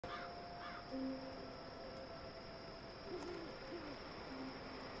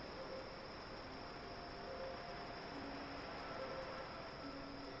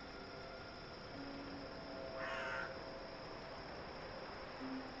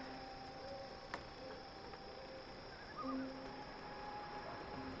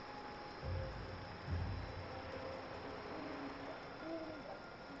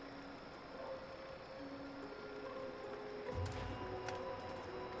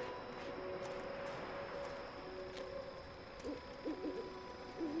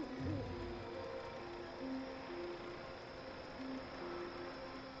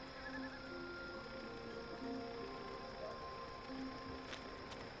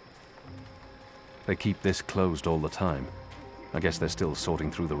They keep this closed all the time. I guess they're still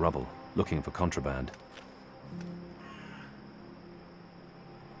sorting through the rubble, looking for contraband.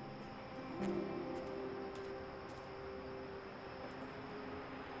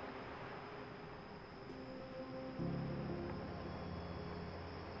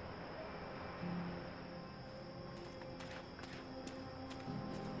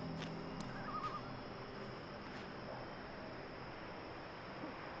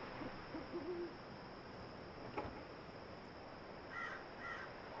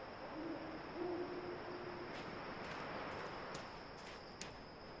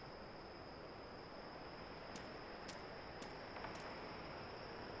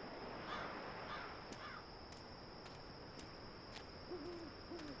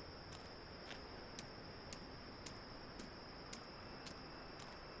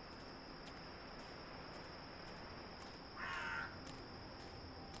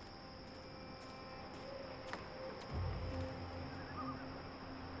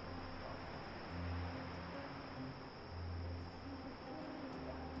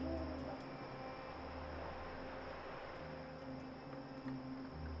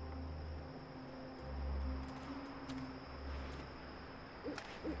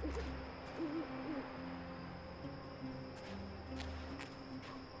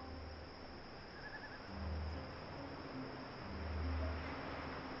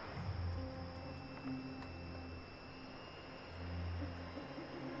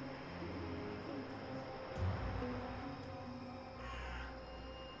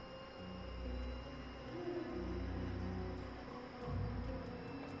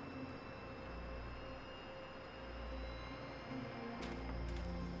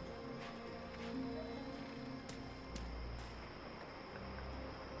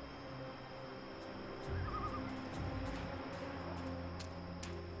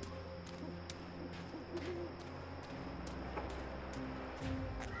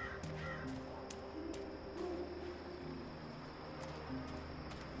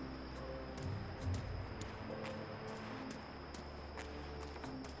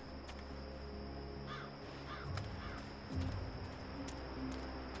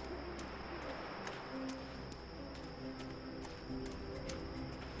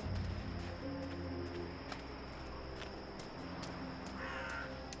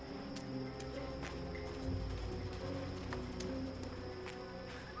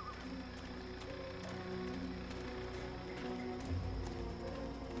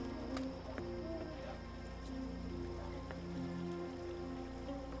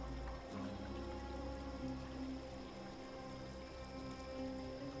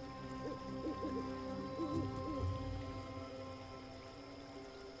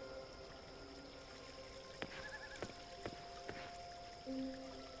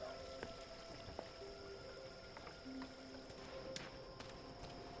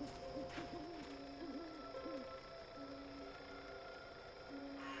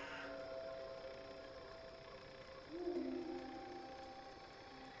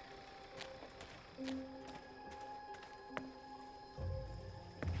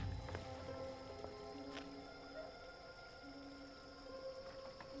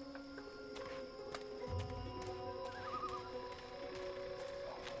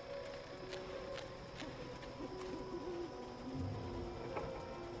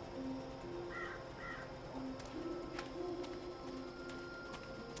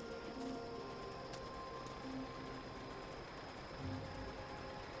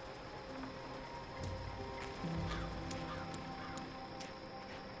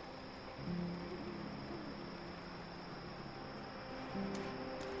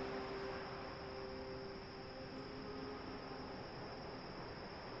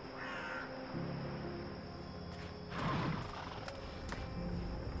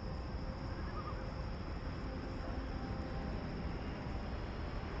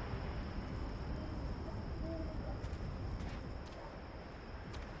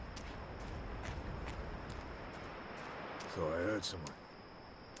 Thought I heard someone.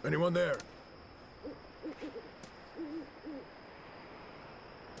 Anyone there?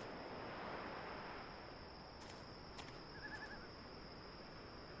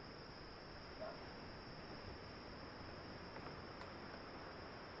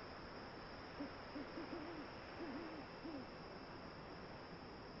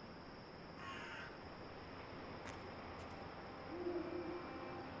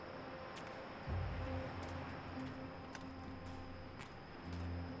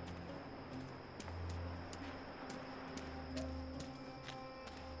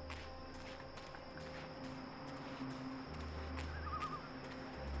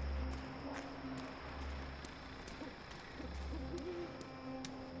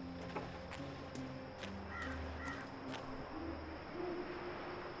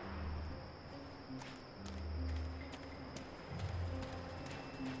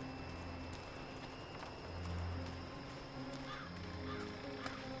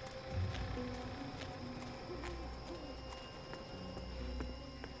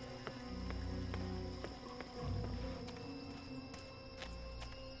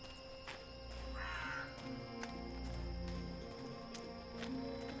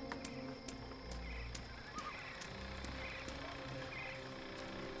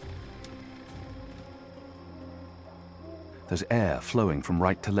 There's air flowing from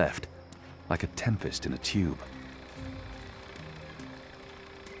right to left, like a tempest in a tube.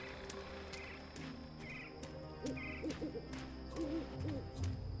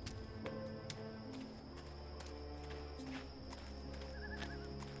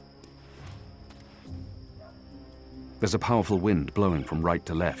 There's a powerful wind blowing from right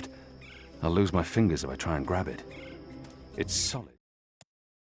to left. I'll lose my fingers if I try and grab it. It's solid.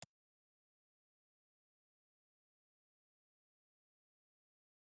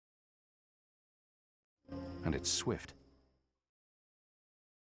 And it's swift.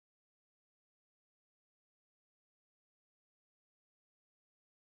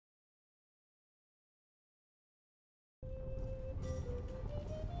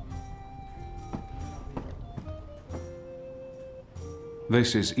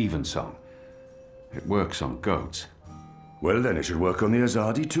 This is Evensong. It works on goats. Well then, it should work on the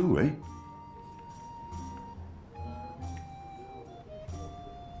Azadi too, eh?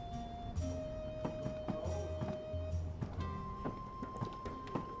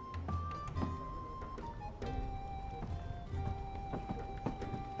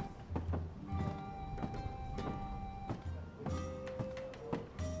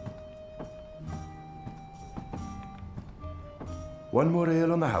 One more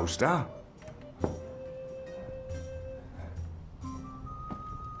ale on the house, da?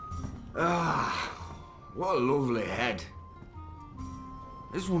 Ah, what a lovely head.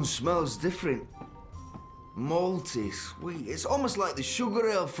 This one smells different. Malty, sweet. It's almost like the sugar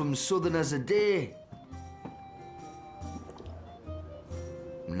ale from Southern as a Day.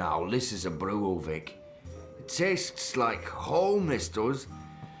 Now, this is a brew, Vic. It tastes like home, this does.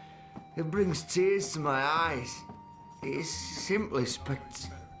 It brings tears to my eyes. It is simply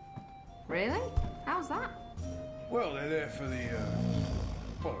Really? How's that? Well, they're there for the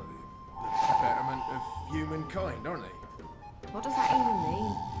betterment of humankind, aren't they? What does that even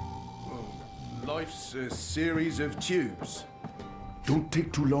mean? Well, life's a series of tubes. Don't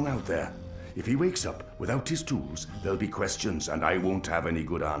take too long out there. If he wakes up without his tools, there'll be questions, and I won't have any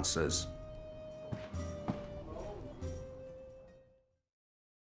good answers.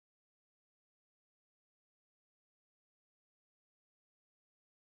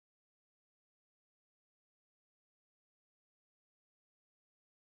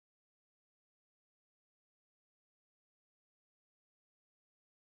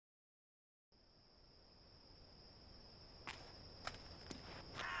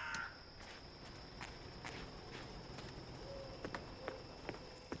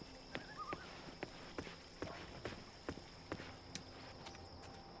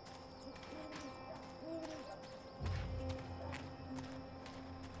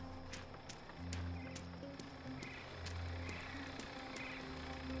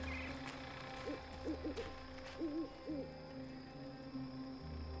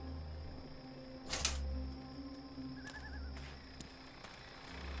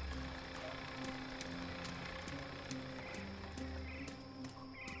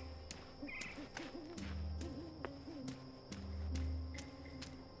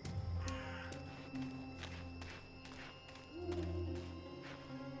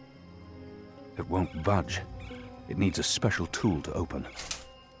 It won't budge. It needs a special tool to open.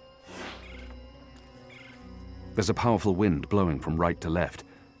 There's a powerful wind blowing from right to left,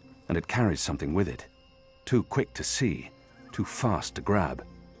 and it carries something with it. Too quick to see, too fast to grab.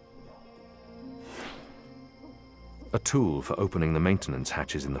 A tool for opening the maintenance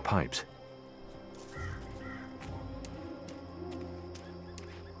hatches in the pipes.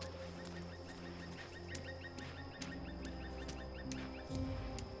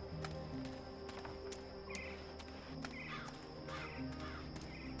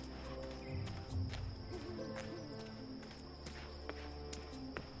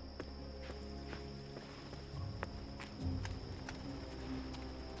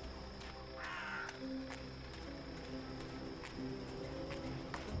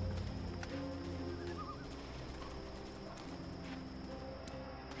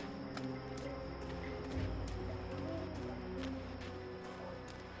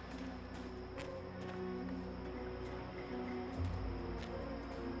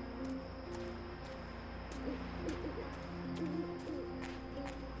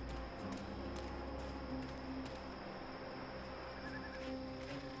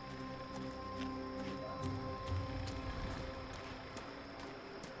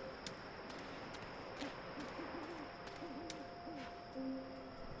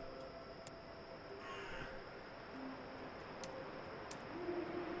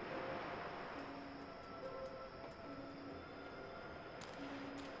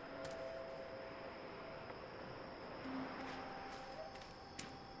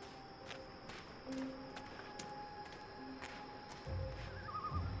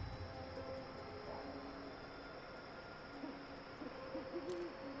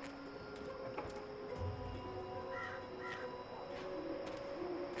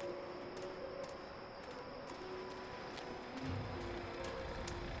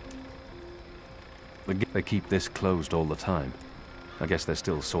 They keep this closed all the time. I guess they're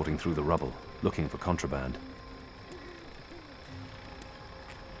still sorting through the rubble, looking for contraband.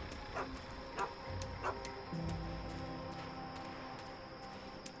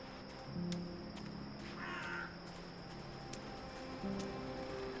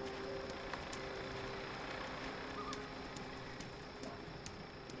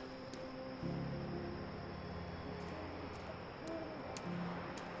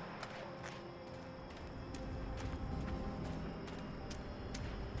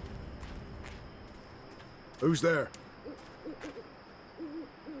 Who's there?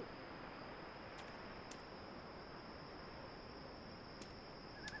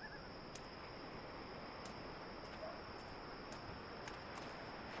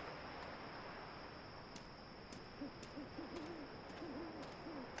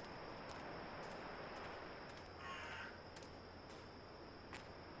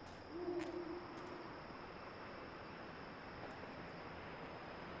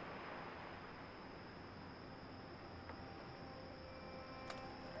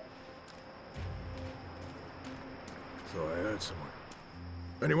 Thought I heard someone.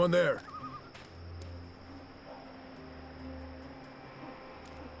 Anyone there?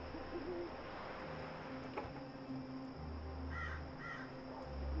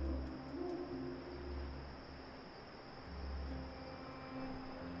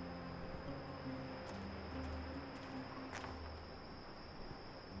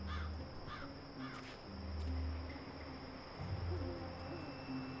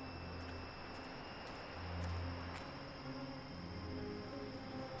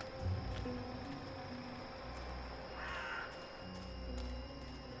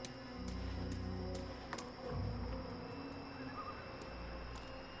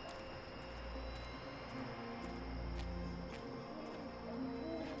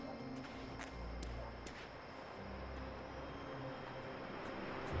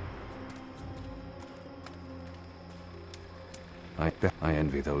 I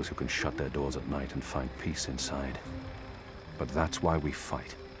envy those who can shut their doors at night and find peace inside. But that's why we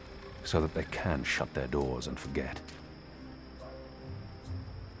fight, so that they can shut their doors and forget.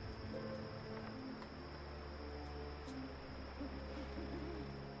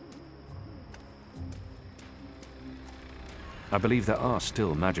 I believe there are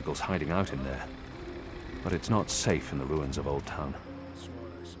still magicals hiding out in there, but it's not safe in the ruins of Old Town. Swore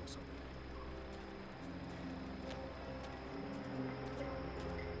I saw something.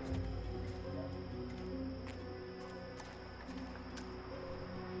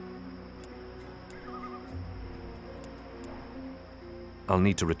 I'll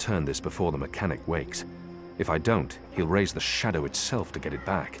need to return this before the mechanic wakes. If I don't, he'll raise the shadow itself to get it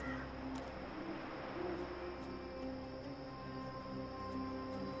back.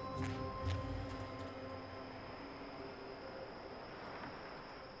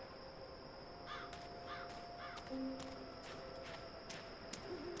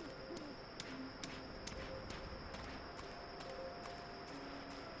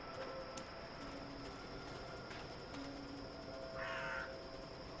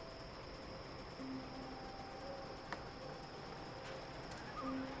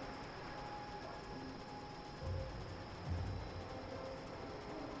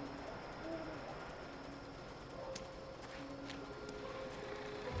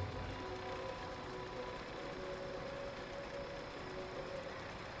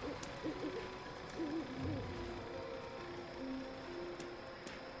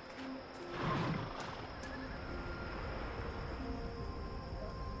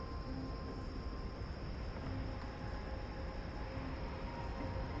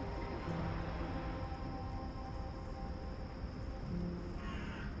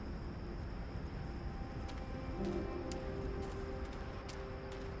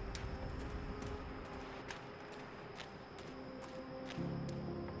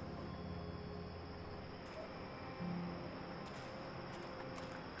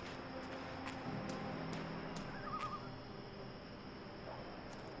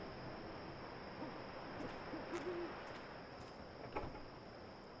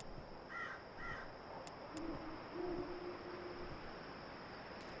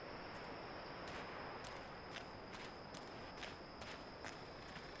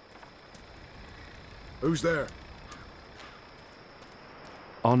 Who's there?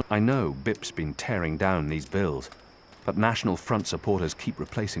 I know BIP's been tearing down these bills, but National Front supporters keep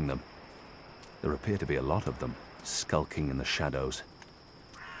replacing them. There appear to be a lot of them, skulking in the shadows.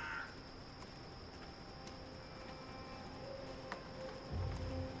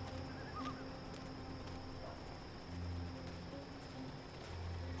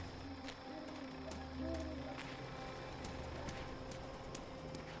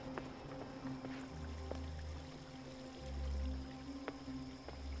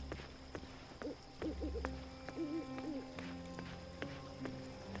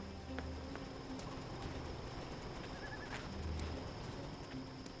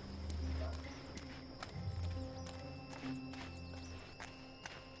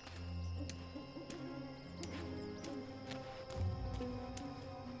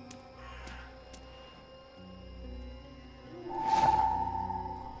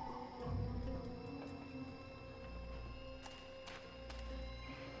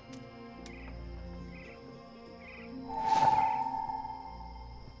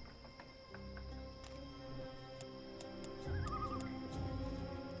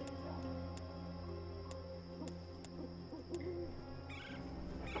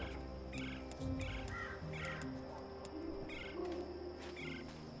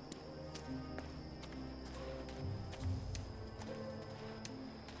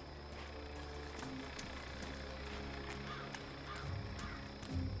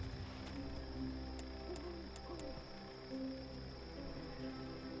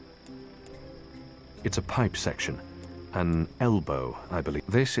 It's a pipe section, an elbow, I believe.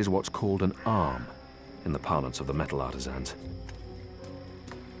 This is what's called an arm, in the parlance of the metal artisans.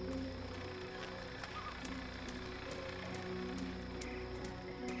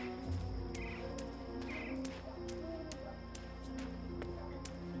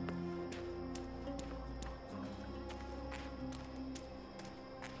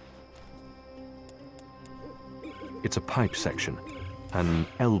 It's a pipe section, an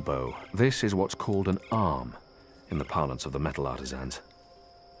elbow. This is what's called an arm, in the parlance of the metal artisans.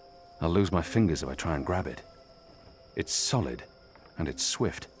 I'll lose my fingers if I try and grab it. It's solid, and it's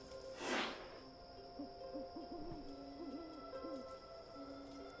swift.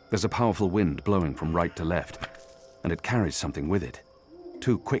 There's a powerful wind blowing from right to left, and it carries something with it.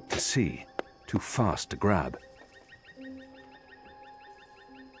 Too quick to see, too fast to grab.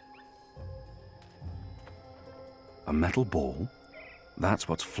 A metal ball? That's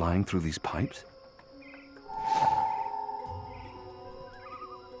what's flying through these pipes?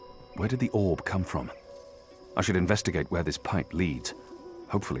 Where did the orb come from? I should investigate where this pipe leads,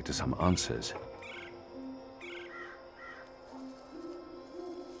 hopefully to some answers.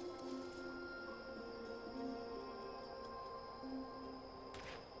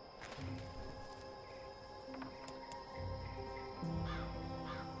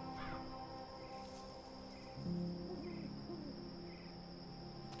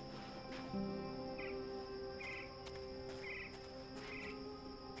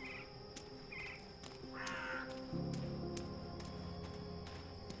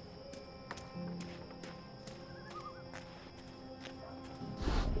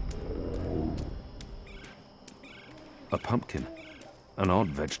 A pumpkin, an odd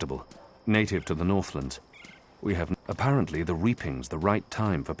vegetable, native to the Northlands. We have apparently the reaping's the right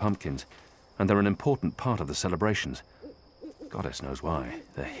time for pumpkins, and they're an important part of the celebrations. Goddess knows why.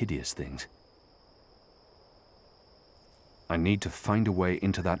 They're hideous things. I need to find a way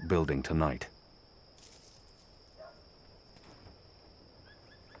into that building tonight.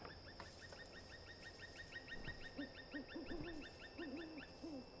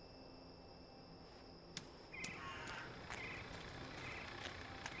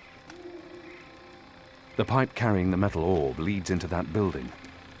 The pipe carrying the metal orb leads into that building.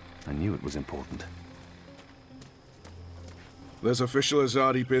 I knew it was important. There's official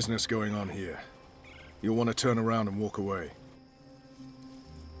Azadi business going on here. You'll want to turn around and walk away.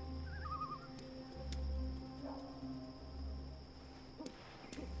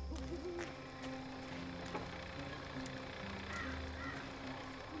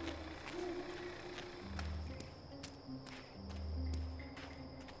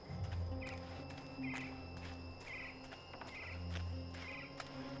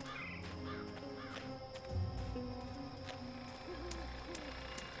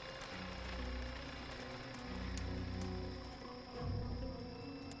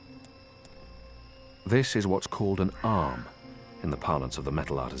 This is what's called an arm, in the parlance of the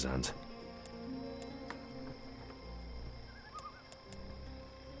metal artisans.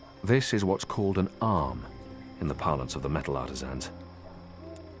 This is what's called an arm, in the parlance of the metal artisans.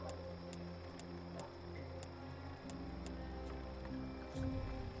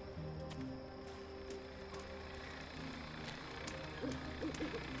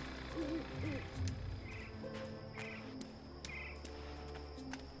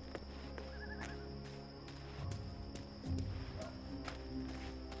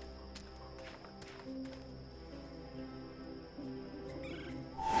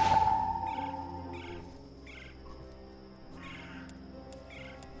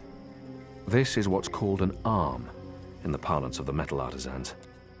 This is what's called an arm, in the parlance of the metal artisans.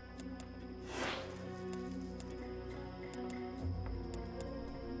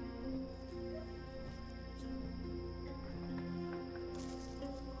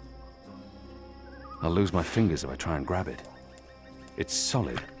 I'll lose my fingers if I try and grab it. It's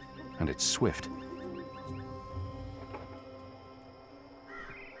solid, and it's swift.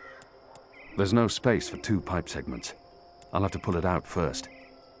 There's no space for 2 pipe segments. I'll have to pull it out first.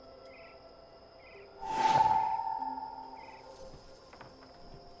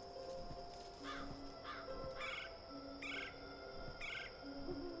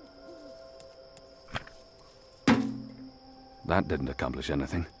 That didn't accomplish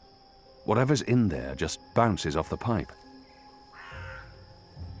anything. Whatever's in there just bounces off the pipe.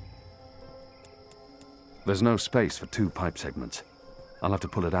 There's no space for 2 pipe segments. I'll have to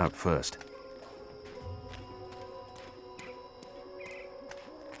pull it out first.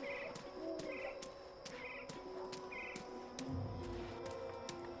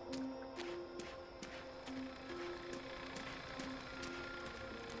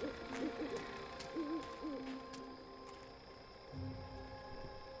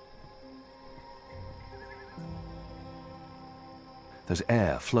 There's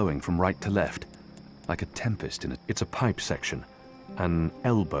air flowing from right to left, like a tempest in it. It's a pipe section. An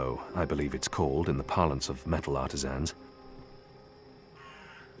elbow, I believe it's called in the parlance of metal artisans.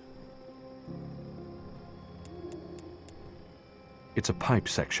 It's a pipe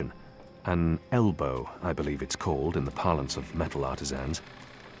section. An elbow, I believe it's called in the parlance of metal artisans.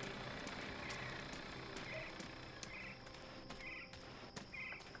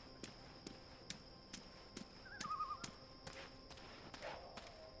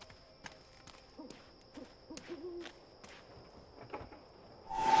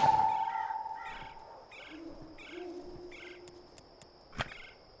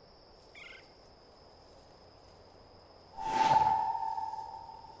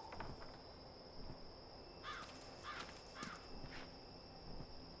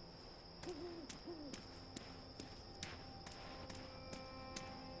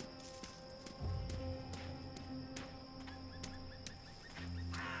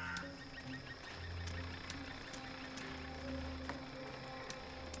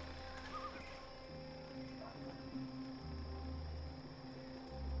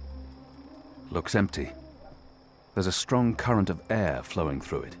 Looks empty. There's a strong current of air flowing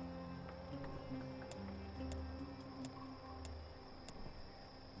through it.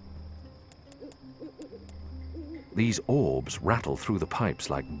 These orbs rattle through the pipes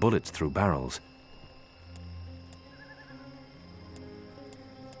like bullets through barrels.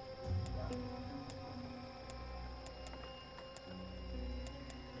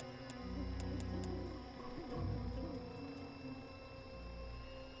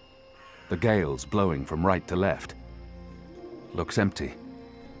 The gale's blowing from right to left. Looks empty.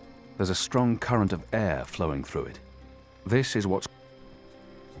 There's a strong current of air flowing through it. This is what's...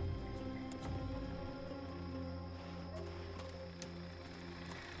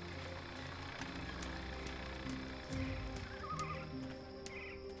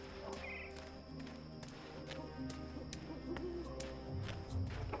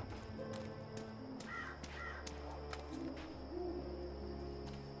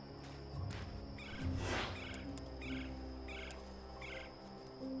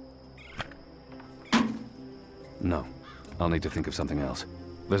 No. I'll need to think of something else.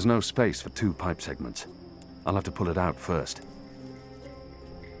 There's no space for 2 pipe segments. I'll have to pull it out first.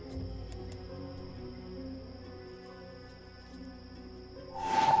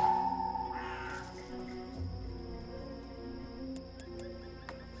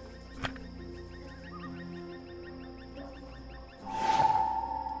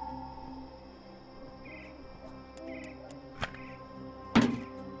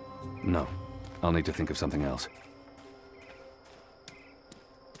 No. I'll need to think of something else.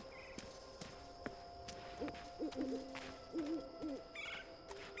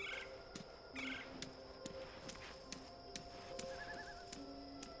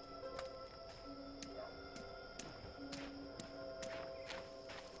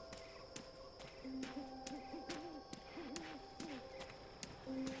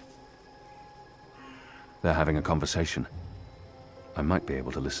 They're having a conversation. I might be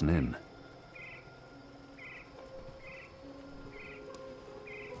able to listen in.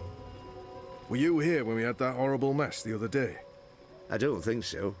 Were you here when we had that horrible mess the other day? I don't think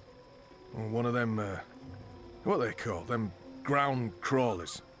so. Or one of them, what are they called? Them ground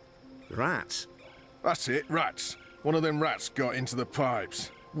crawlers. Rats? That's it, rats. One of them rats got into the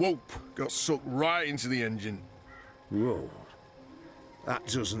pipes. Whoop! Got sucked right into the engine. Whoa. That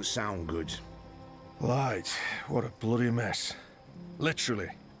doesn't sound good. Light, what a bloody mess. Literally.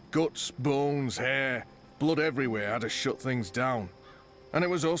 Guts, bones, hair, blood everywhere had to shut things down. And it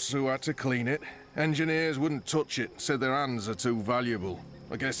was us who had to clean it. Engineers wouldn't touch it, said their hands are too valuable.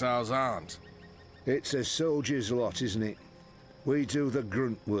 I guess ours aren't. It's a soldier's lot, isn't it? We do the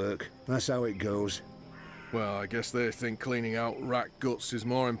grunt work. That's how it goes. Well, I guess they think cleaning out rat guts is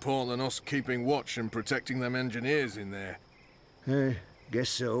more important than us keeping watch and protecting them engineers in there. Guess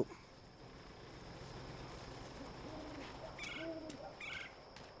so.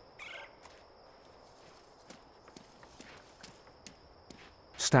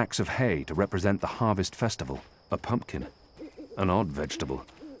 Stacks of hay to represent the harvest festival. A pumpkin. An odd vegetable,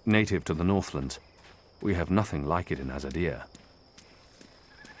 native to the Northlands. We have nothing like it in Azadir.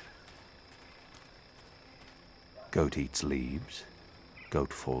 Goat eats leaves.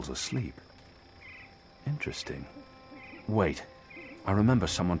 Goat falls asleep. Interesting. Wait, I remember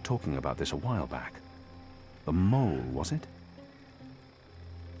someone talking about this a while back. The mole, was it?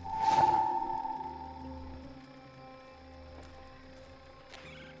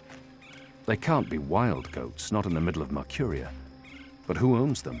 They can't be wild goats, not in the middle of Mercuria. But who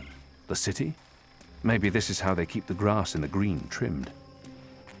owns them? The city? Maybe this is how they keep the grass in the green trimmed.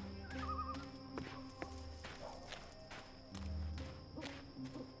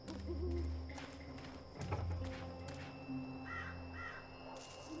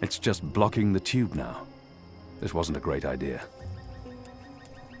 It's just blocking the tube now. This wasn't a great idea.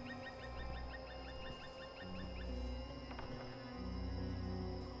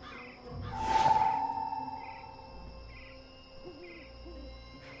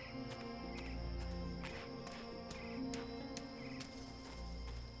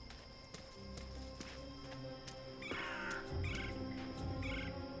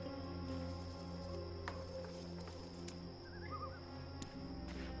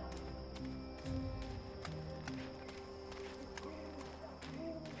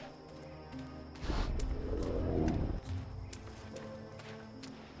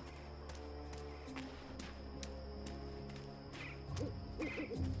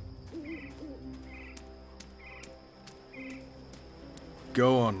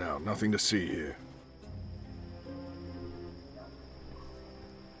 Go on now, nothing to see here.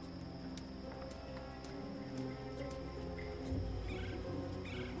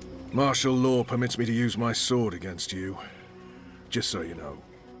 Martial law permits me to use my sword against you. Just so you know.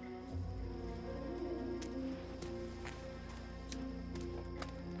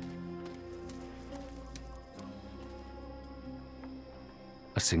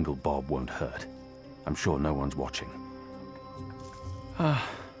 A single bob won't hurt. I'm sure no one's watching. Ah,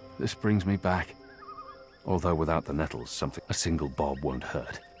 this brings me back. Although without the nettles, something... A single bob won't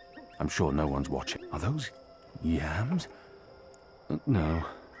hurt. I'm sure no one's watching. Are those yams? No,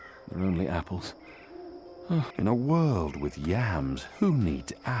 they're only apples. Oh, in a world with yams, who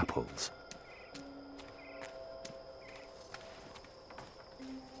needs apples?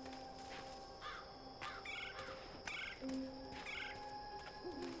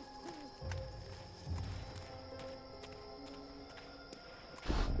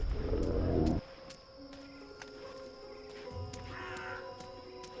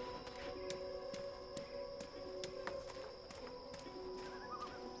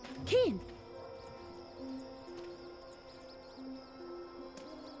 Kin.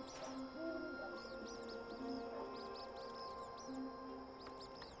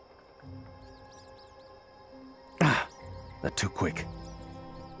 Ah, they're too quick.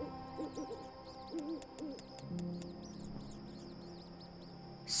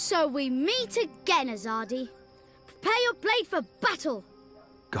 So we meet again, Azadi. Prepare your blade for battle.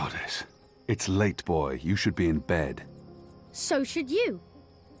 Goddess, it's late, boy. You should be in bed. So should you.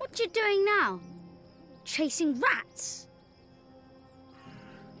 What you doing now? Chasing rats?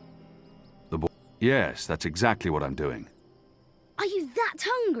 Yes, that's exactly what I'm doing. Are you that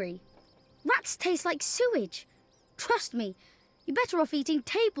hungry? Rats taste like sewage. Trust me, you're better off eating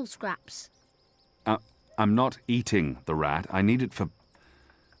table scraps. I'm not eating the rat. I need it for...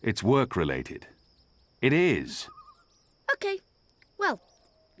 It's work-related. It is. Okay. Well,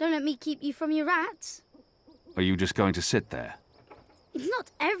 don't let me keep you from your rats. Are you just going to sit there? It's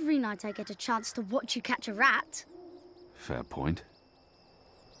not every night I get a chance to watch you catch a rat. Fair point.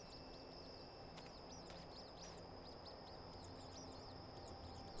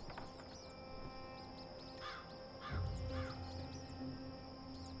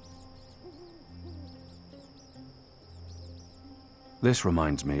 This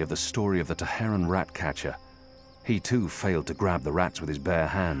reminds me of the story of the Teheran rat catcher. He too failed to grab the rats with his bare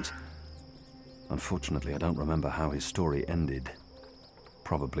hands. Unfortunately, I don't remember how his story ended.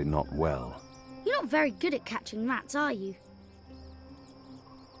 Probably not well. You're not very good at catching rats, are you?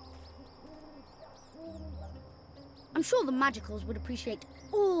 I'm sure the Magicals would appreciate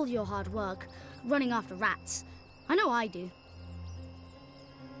all your hard work running after rats. I know I do.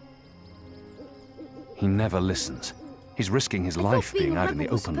 He never listens. He's risking his life being out in the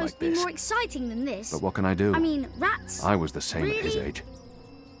open like supposed to be this. more exciting than this. But what can I do? I mean, rats. I was the same at his Really? age.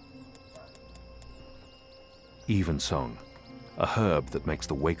 Evensong, a herb that makes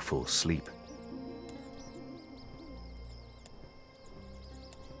the wakeful sleep.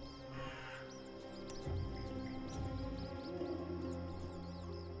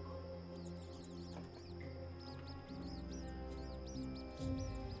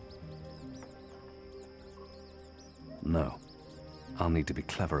 No. I'll need to be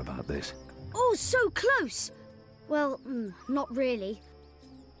clever about this. Oh, so close! Well, not really.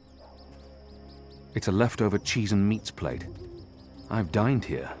 It's a leftover cheese and meats plate. I've dined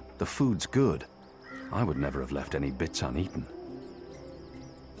here. The food's good. I would never have left any bits uneaten.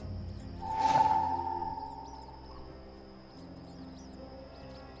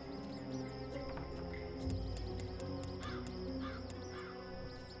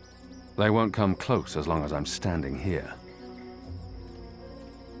 They won't come close as long as I'm standing here.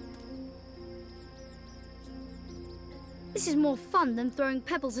 This is more fun than throwing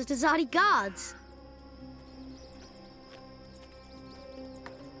pebbles at Azadi guards.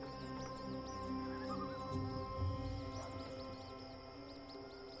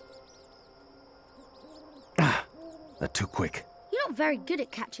 They're too quick. You're not very good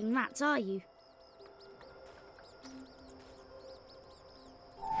at catching rats, are you?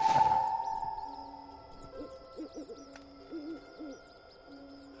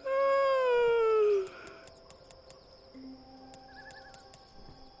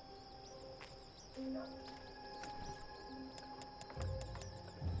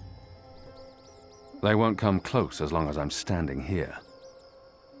 They won't come close as long as I'm standing here.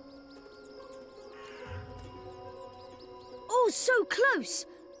 Oh, so close!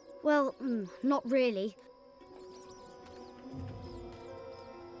 Well, not really.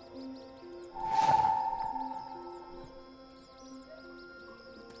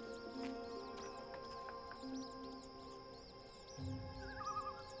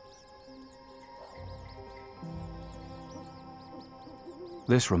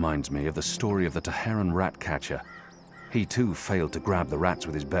 This reminds me of the story of the Teheran rat catcher. He too failed to grab the rats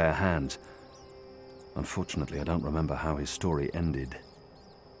with his bare hands. Unfortunately, I don't remember how his story ended.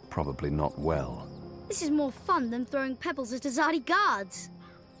 Probably not well. This is more fun than throwing pebbles at Azadi guards.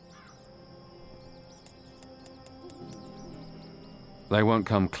 They won't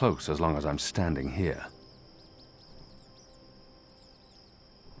come close as long as I'm standing here.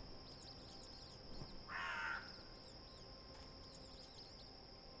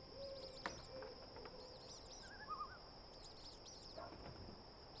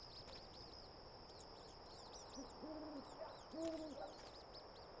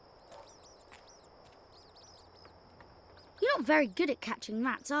 You're not very good at catching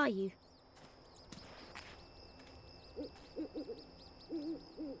rats, are you?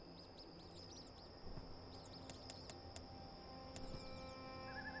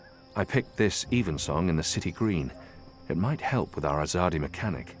 I picked this Evensong in the city green. It might help with our Azadi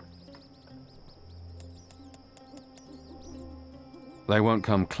mechanic. They won't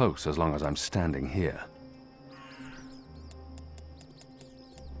come close as long as I'm standing here.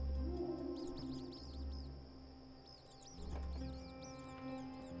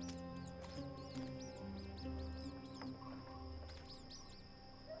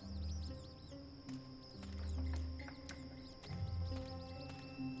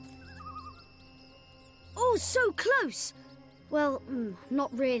 Oh, so close! Well,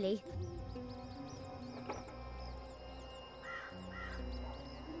 not really.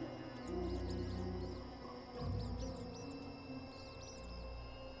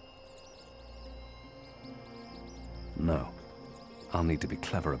 No. I'll need to be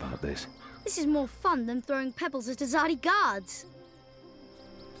clever about this. This is more fun than throwing pebbles at Azadi guards.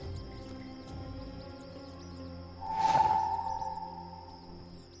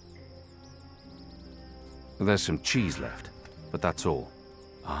 There's some cheese left, but that's all.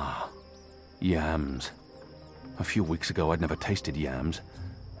 Ah, yams. A few weeks ago I'd never tasted yams.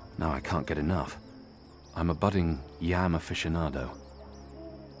 Now I can't get enough. I'm a budding yam aficionado.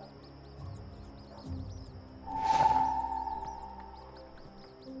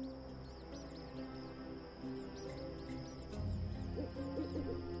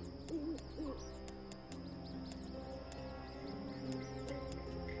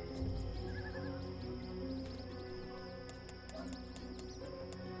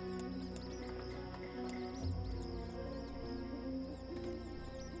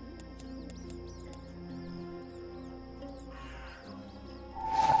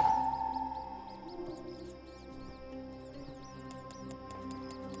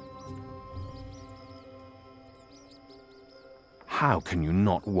 How can you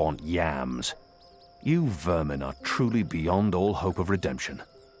not want yams? You vermin are truly beyond all hope of redemption.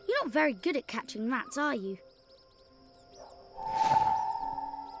 You're not very good at catching rats, are you?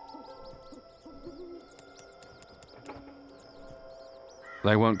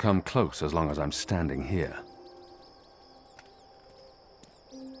 They won't come close as long as I'm standing here.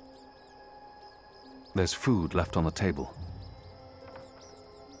 There's food left on the table.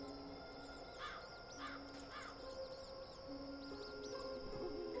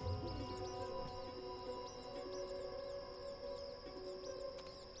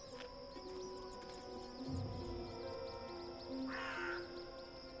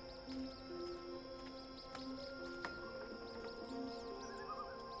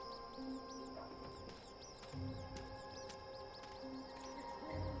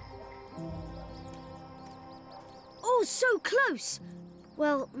 Oh, so close!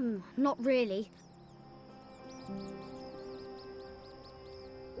 Well, not really.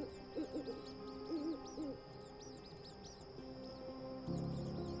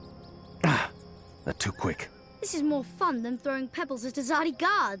 They're too quick. This is more fun than throwing pebbles at Azadi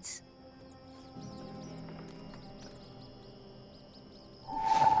guards.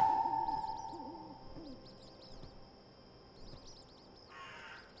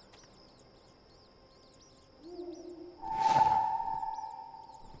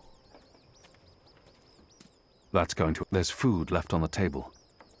 That's going to... There's food left on the table.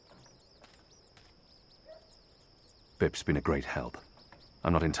 Bip's been a great help.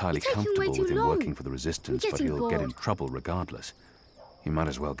 I'm not entirely It's taking way comfortable too with him long. working for the Resistance, but getting he'll get in bored. trouble regardless. He might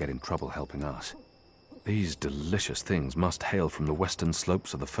as well get in trouble helping us. These delicious things must hail from the western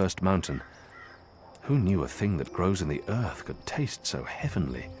slopes of the First Mountain. Who knew a thing that grows in the earth could taste so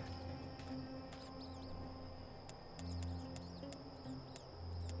heavenly?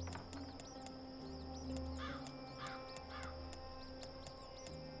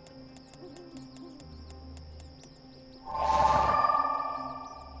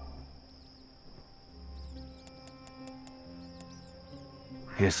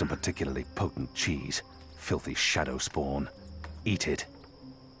 Here's some particularly potent cheese. Filthy shadow spawn. Eat it.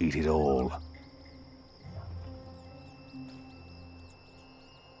 Eat it all.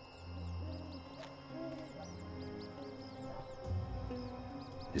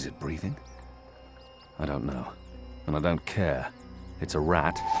 Is it breathing? I don't know. And I don't care. It's a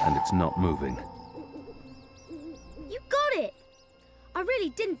rat, and it's not moving. You got it! I really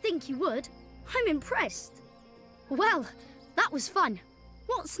didn't think you would. I'm impressed. Well, that was fun.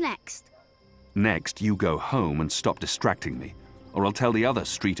 What's next? Next, you go home and stop distracting me, or I'll tell the other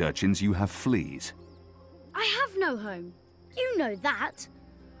street urchins you have fleas. I have no home. You know that.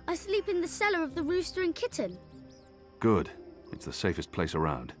 I sleep in the cellar of the Rooster and Kitten. Good. It's the safest place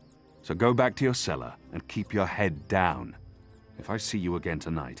around. So go back to your cellar and keep your head down. If I see you again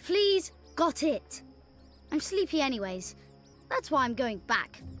tonight... Please, got it. I'm sleepy anyways. That's why I'm going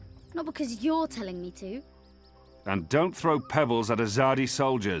back. Not because you're telling me to. And don't throw pebbles at Azadi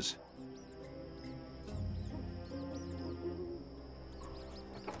soldiers.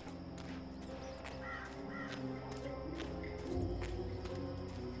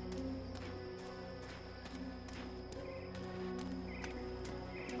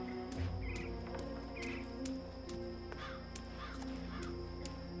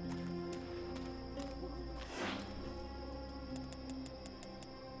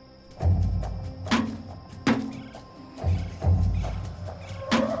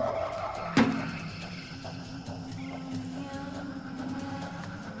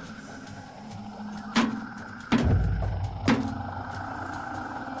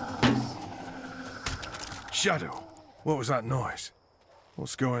 Shadow, what was that noise?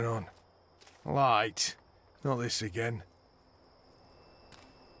 What's going on? Light. Not this again.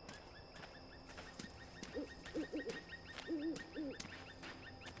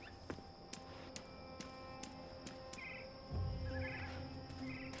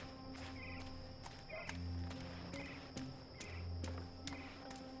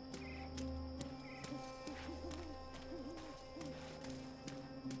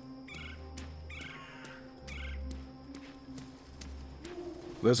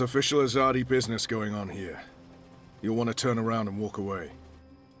 There's official Azadi business going on here. You'll want to turn around and walk away.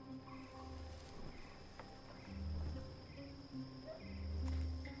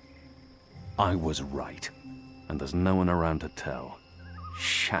 I was right. And there's no one around to tell.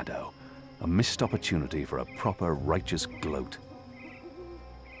 Shadow. A missed opportunity for a proper righteous gloat.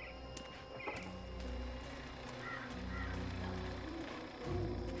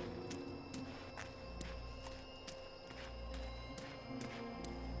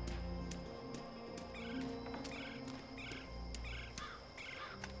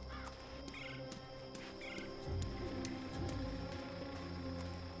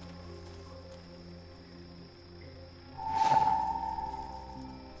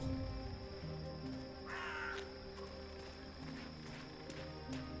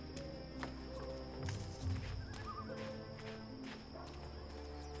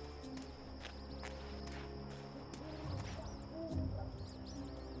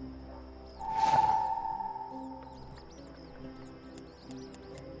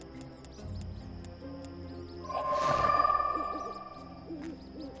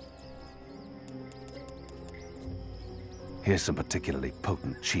 Here's some particularly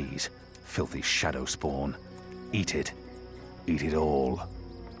potent cheese. Filthy shadow spawn. Eat it. Eat it all.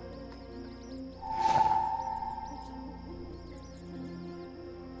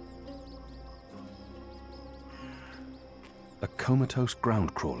 A comatose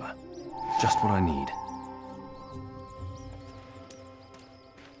ground crawler. Just what I need.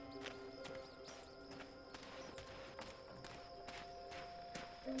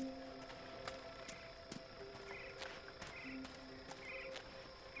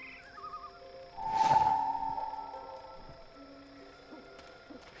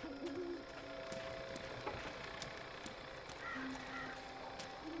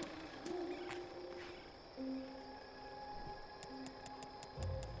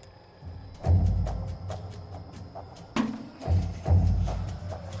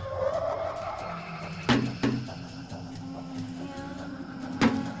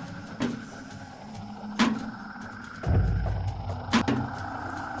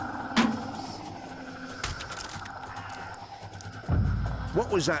 What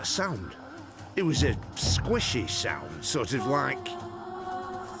was that sound? It was a squishy sound, sort of like...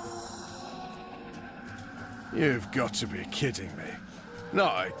 You've got to be kidding me.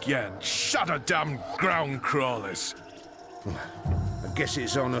 Not again. Shut a damn ground crawlers. I guess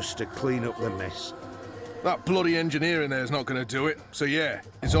it's on us to clean up the mess. That bloody engineer in there's not going to do it. So yeah,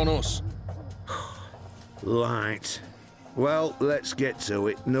 it's on us. Right. Well, let's get to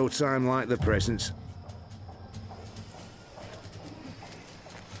it. No time like the present.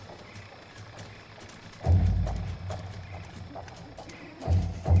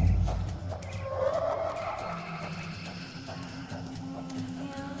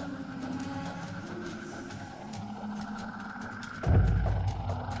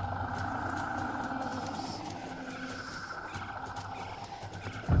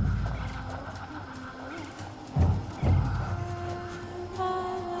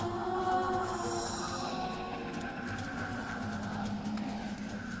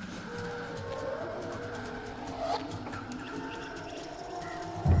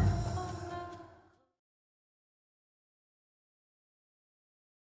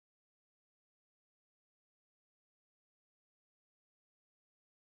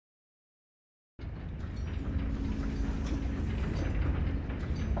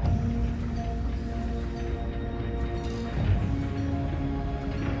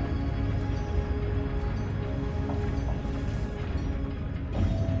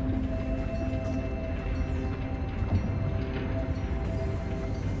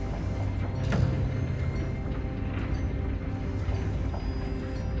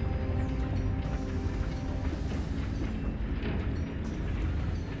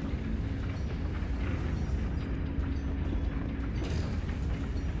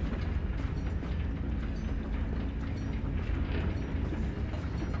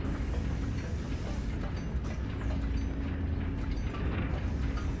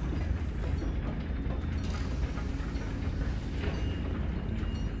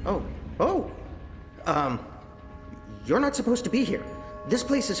 You're not supposed to be here. This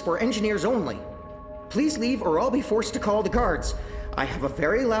place is for engineers only. Please leave or I'll be forced to call the guards. I have a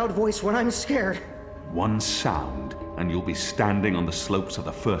very loud voice when I'm scared. One sound, and you'll be standing on the slopes of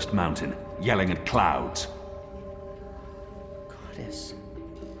the first mountain, yelling at clouds. Goddess.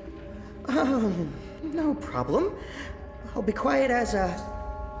 No problem. I'll be quiet as a...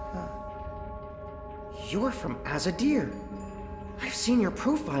 You're from Azadir. I've seen your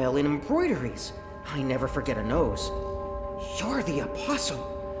profile in embroideries. I never forget a nose. You're the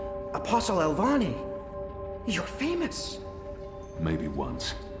Apostle. Apostle Elvane. You're famous. Maybe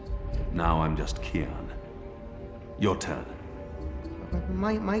once. Now I'm just Kian. Your turn.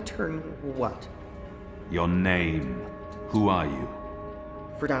 My turn what? Your name. Who are you?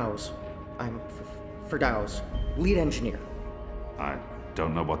 Firdaus. I'm Firdaus, lead engineer. I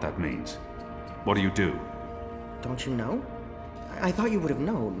don't know what that means. What do you do? Don't you know? I thought you would have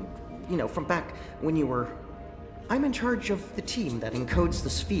known. You know, from back when you were... I'm in charge of the team that encodes the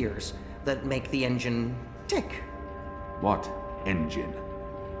spheres that make the engine tick. What engine?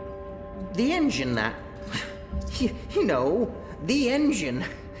 The engine that... you know, the engine.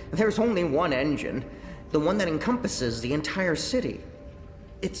 There's only one engine. The one that encompasses the entire city.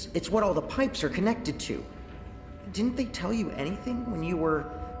 It's what all the pipes are connected to. Didn't they tell you anything when you were...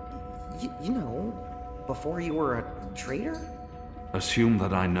 you know, before you were a traitor? Assume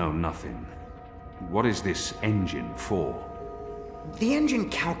that I know nothing. What is this engine for? The engine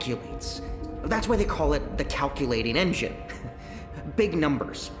calculates. That's why they call it the calculating engine. Big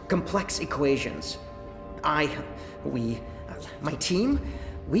numbers, complex equations. My team,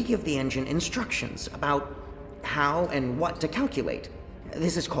 we give the engine instructions about how and what to calculate.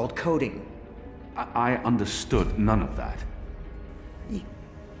 This is called coding. I understood none of that.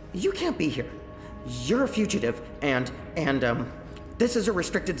 You can't be here. You're a fugitive, and this is a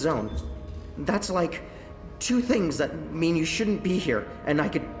restricted zone. That's like 2 things that mean you shouldn't be here, and I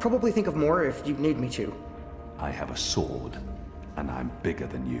could probably think of more if you need me to. I have a sword, and I'm bigger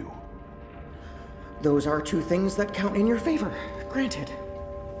than you. Those are 2 things that count in your favor, granted.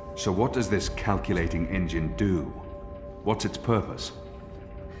 So what does this calculating engine do? What's its purpose?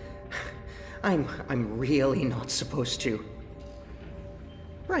 I'm really not supposed to.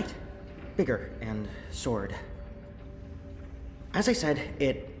 Right. Bigger and sword. As I said,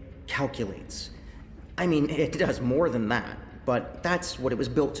 it calculates. I mean, it does more than that, but that's what it was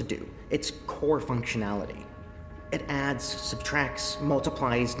built to do. Its core functionality. It adds, subtracts,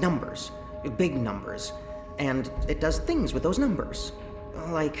 multiplies numbers. Big numbers. And it does things with those numbers.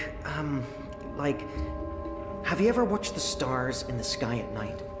 Like, have you ever watched the stars in the sky at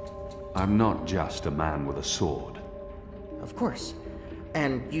night? I'm not just a man with a sword. Of course.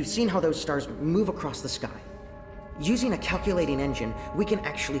 And you've seen how those stars move across the sky. Using a calculating engine, we can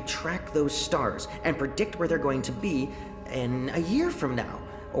actually track those stars and predict where they're going to be in a year from now,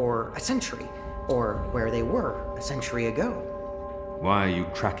 or a century, or where they were a century ago. Why are you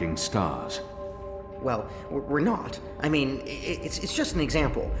tracking stars? Well, we're not. I mean, it's just an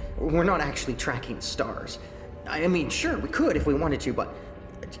example. We're not actually tracking stars. I mean, sure, we could if we wanted to, but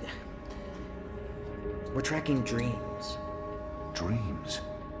we're tracking dreams. Dreams?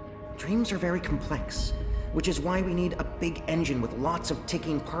 Dreams are very complex, which is why we need a big engine with lots of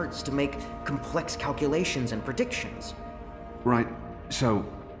ticking parts to make complex calculations and predictions. Right, so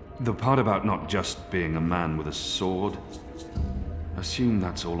the part about not just being a man with a sword, assume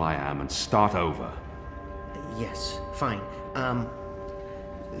that's all I am and start over. Yes, fine.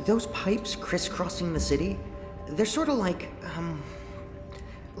 Those pipes crisscrossing the city, they're sort of like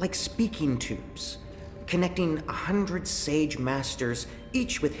speaking tubes, connecting 100 sage masters,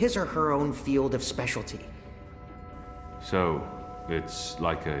 each with his or her own field of specialty. So, it's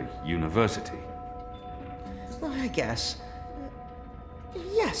like a university? Well, I guess.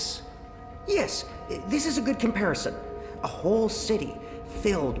 Yes. Yes, this is a good comparison. A whole city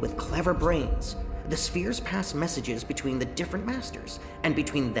filled with clever brains. The spheres pass messages between the different masters, and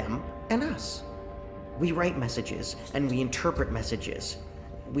between them and us. We write messages, and we interpret messages.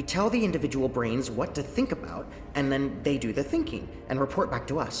 We tell the individual brains what to think about, and then they do the thinking, and report back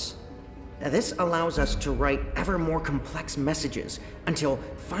to us. Now, this allows us to write ever more complex messages, until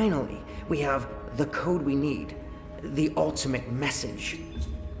finally we have the code we need, the ultimate message.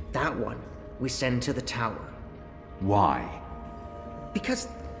 That one we send to the tower. Why? Because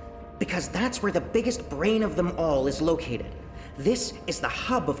that's where the biggest brain of them all is located. This is the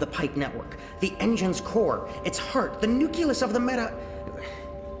hub of the pipe network, the engine's core, its heart, the nucleus of the meta...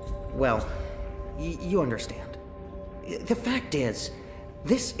 Well, you understand. The fact is,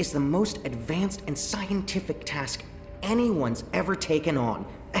 this is the most advanced and scientific task anyone's ever taken on,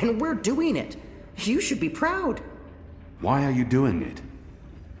 and we're doing it. You should be proud. Why are you doing it?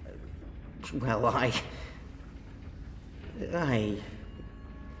 Well, I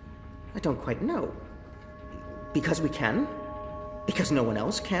don't quite know. Because we can? Because no one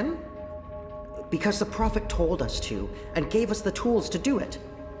else can? Because the Prophet told us to, and gave us the tools to do it.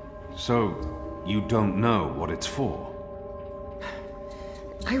 So, you don't know what it's for?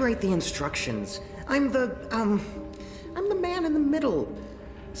 I write the instructions. I'm the man in the middle.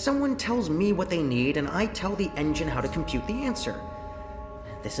 Someone tells me what they need, and I tell the engine how to compute the answer.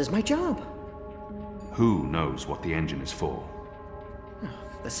 This is my job. Who knows what the engine is for?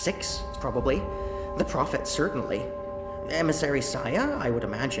 The Six, probably. The Prophet, certainly. Emissary Saya, I would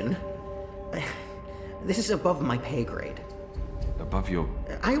imagine. This is above my pay grade. Above your...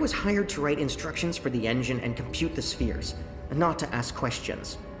 I was hired to write instructions for the engine and compute the spheres, not to ask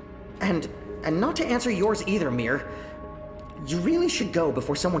questions. And not to answer yours either, Mir. You really should go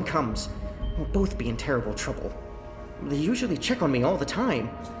before someone comes. We'll both be in terrible trouble. They usually check on me all the time.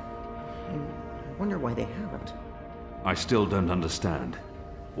 I wonder why they haven't. I still don't understand.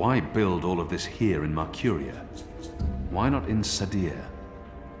 Why build all of this here in Mercuria? Why not in Sadir?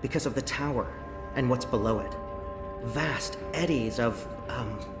 Because of the tower and what's below it. Vast eddies of,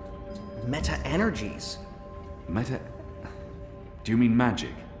 meta-energies. Meta... Do you mean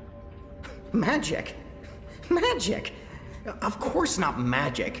magic? Magic? Magic? Of course not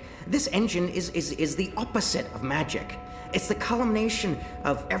magic. This engine is the opposite of magic. It's the culmination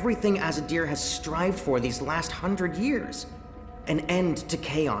of everything Azadir has strived for these last 100 years. An end to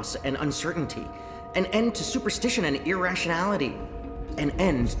chaos and uncertainty. An end to superstition and irrationality. An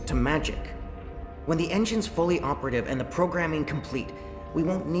end to magic. When the engine's fully operative and the programming complete, we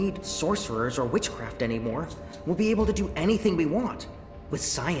won't need sorcerers or witchcraft anymore. We'll be able to do anything we want with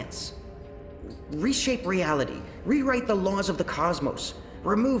science. Reshape reality, rewrite the laws of the cosmos,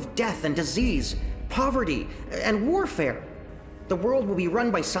 remove death and disease, poverty and warfare. The world will be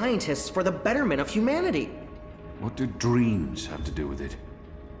run by scientists for the betterment of humanity. What do dreams have to do with it?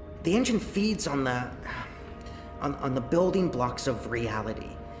 The engine feeds on the building blocks of reality.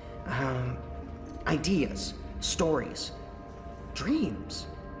 Ideas, stories, dreams.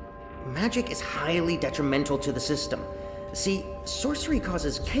 Magic is highly detrimental to the system. See, sorcery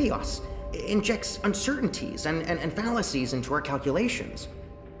causes chaos, injects uncertainties and fallacies into our calculations.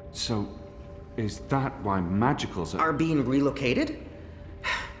 So, is that why magicals Are being relocated?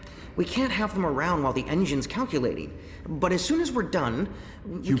 We can't have them around while the engine's calculating. But as soon as we're done,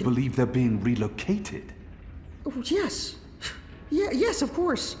 You believe they're being relocated? Oh, yes. Yes, of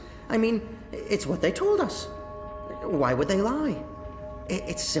course. I mean, it's what they told us. Why would they lie?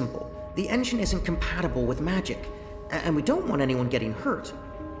 It's simple. The engine isn't compatible with magic, and we don't want anyone getting hurt.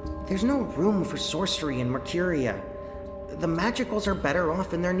 There's no room for sorcery in Mercuria. The magicals are better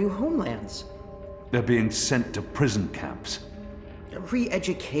off in their new homelands. They're being sent to prison camps.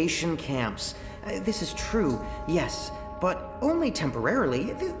 Re-education camps. This is true, yes, but only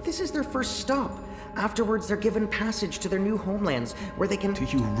temporarily. This is their first stop. Afterwards, they're given passage to their new homelands, where they can... Do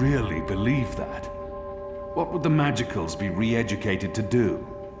you really believe that? What would the magicals be re-educated to do?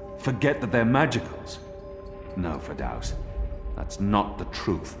 Forget that they're magicals? No, Firdaus. That's not the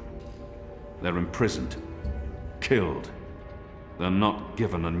truth. They're imprisoned. Killed. They're not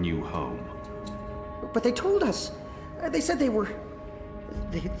given a new home. But they told us. They said they were...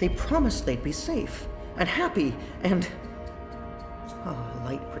 They promised they'd be safe and happy and... Oh,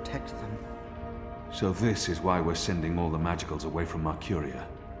 light protect them. So this is why we're sending all the magicals away from Mercuria?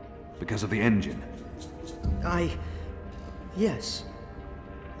 Because of the engine? Yes.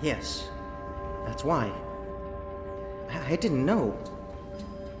 Yes. That's why. I didn't know.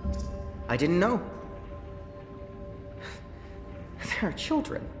 I didn't know. There are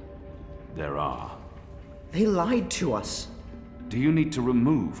children. There are. They lied to us. Do you need to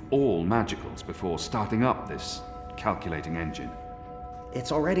remove all magicals before starting up this calculating engine?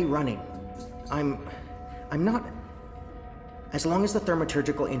 It's already running. I'm not... As long as the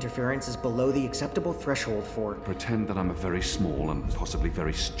thaumaturgical interference is below the acceptable threshold for... Pretend that I'm a very small and possibly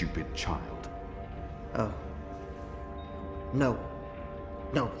very stupid child. Oh. No.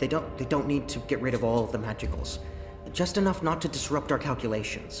 No, they don't need to get rid of all of the magicals. Just enough not to disrupt our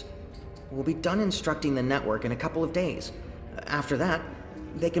calculations. We'll be done instructing the network in a couple of days. After that,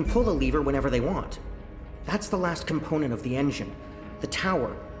 they can pull the lever whenever they want. That's the last component of the engine. The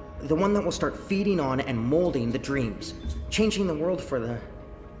tower. The one that will start feeding on and molding the dreams. Changing the world for the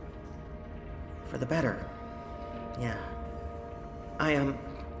better. Yeah.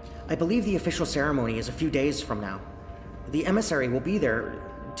 I believe the official ceremony is a few days from now. The emissary will be there,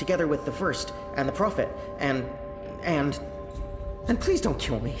 together with the First and the Prophet, and please don't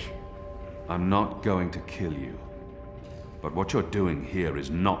kill me. I'm not going to kill you. But what you're doing here is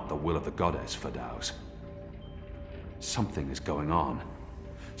not the will of the goddess, Firdaus. Something is going on.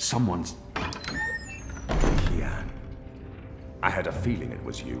 Someone's... Kian. I had a feeling it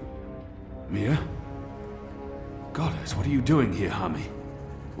was you. Mia? Goddess, what are you doing here, Hami?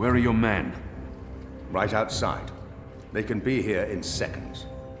 Where are your men? Right outside. They can be here in seconds.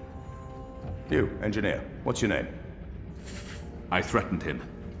 You, engineer, what's your name? I threatened him.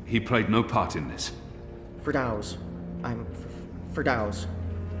 He played no part in this. Firdaus. I'm Firdaus.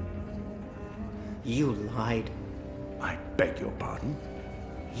 You lied. I beg your pardon?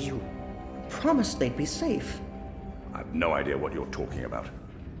 You promised they'd be safe. I've no idea what you're talking about.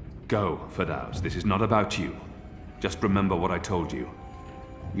 Go, Firdaus. This is not about you. Just remember what I told you.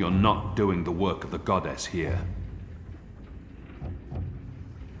 You're not doing the work of the goddess here.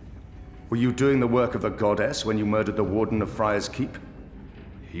 Were you doing the work of the goddess when you murdered the warden of Friar's Keep?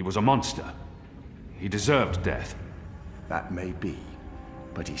 He was a monster. He deserved death. That may be,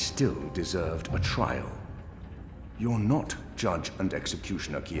 but he still deserved a trial. You're not judge and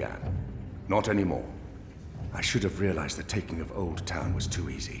executioner, Kian. Not anymore. I should have realized the taking of Old Town was too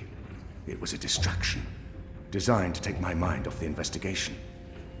easy. It was a distraction, designed to take my mind off the investigation.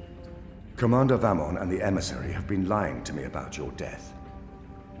 Commander Vamon and the emissary have been lying to me about your death.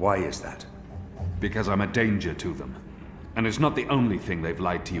 Why is that? Because I'm a danger to them. And it's not the only thing they've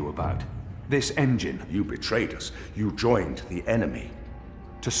lied to you about. This engine. You betrayed us. You joined the enemy.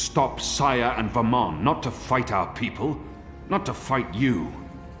 To stop Saya and Vamon, not to fight our people. Not to fight you.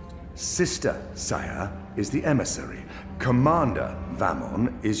 Sister Saya is the emissary. Commander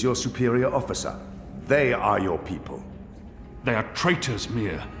Vamon is your superior officer. They are your people. They are traitors,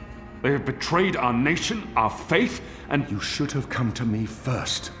 Mir. They have betrayed our nation, our faith, and... You should have come to me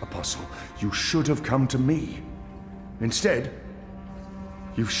first, Apostle. You should have come to me. Instead,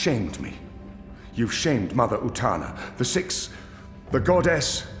 you've shamed me. You've shamed Mother Utana, the Six, the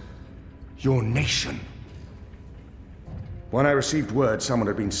Goddess, your nation. When I received word someone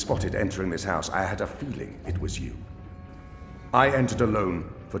had been spotted entering this house, I had a feeling it was you. I entered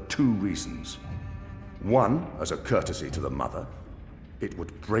alone for 2 reasons. One, as a courtesy to the Mother. It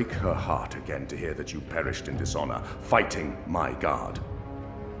would break her heart again to hear that you perished in dishonor, fighting my guard.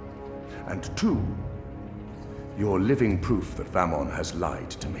 And 2, you're living proof that Vamon has lied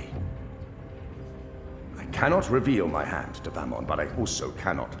to me. I cannot reveal my hand to Vamon, but I also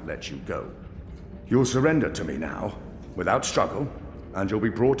cannot let you go. You'll surrender to me now, without struggle, and you'll be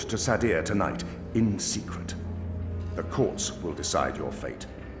brought to Sadir tonight, in secret. The courts will decide your fate.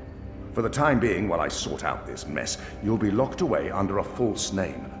 For the time being, while I sort out this mess, you'll be locked away under a false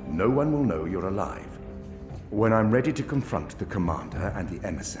name. No one will know you're alive. When I'm ready to confront the commander and the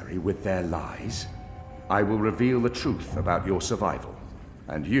emissary with their lies, I will reveal the truth about your survival,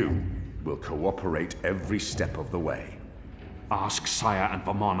 and you will cooperate every step of the way. Ask Saya and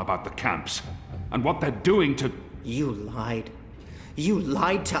Vamon about the camps, and what they're doing to... You lied. You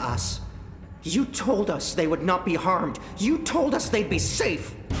lied to us. You told us they would not be harmed. You told us they'd be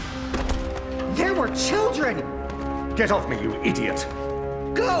safe. There were children! Get off me, you idiot!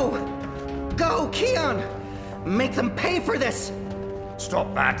 Go! Go, Keon! Make them pay for this!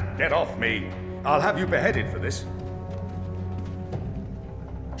 Stop that! Get off me! I'll have you beheaded for this.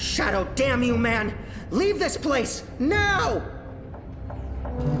 Shadow, damn you, man! Leave this place, now!